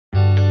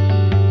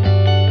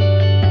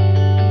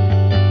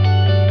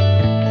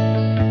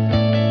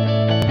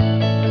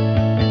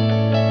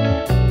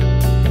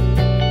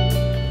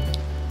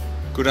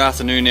Good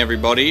afternoon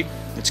everybody,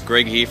 it's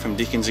Greg here from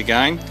Dickens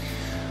again.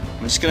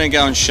 I'm just going to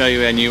go and show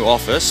you our new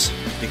office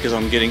because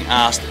I'm getting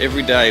asked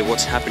every day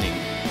what's happening.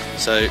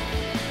 So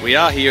we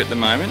are here at the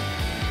moment,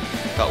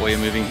 but we're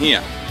moving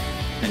here.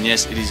 And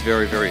yes, it is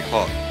very, very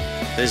hot.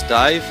 There's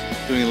Dave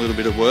doing a little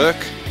bit of work,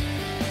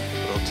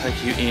 but I'll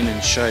take you in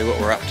and show you what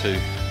we're up to.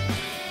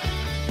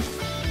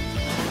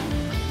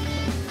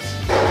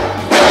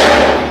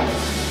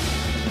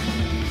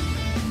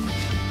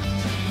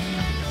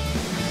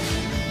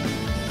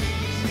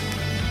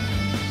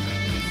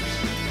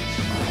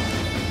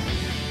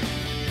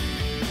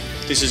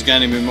 This is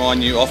going to be my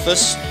new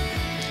office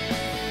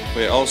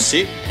where I'll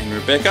sit and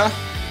Rebecca,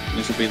 and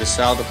this will be the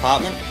sale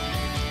department.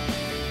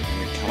 And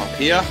we come up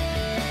here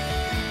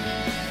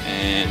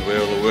and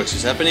where all the works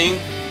is happening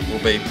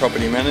will be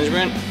property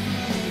management,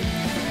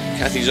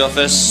 Kathy's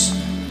office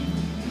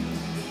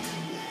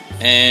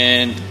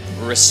and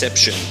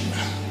reception.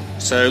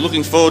 So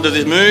looking forward to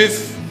this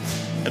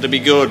move, it'll be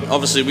good.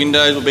 Obviously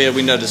windows will be a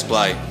window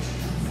display.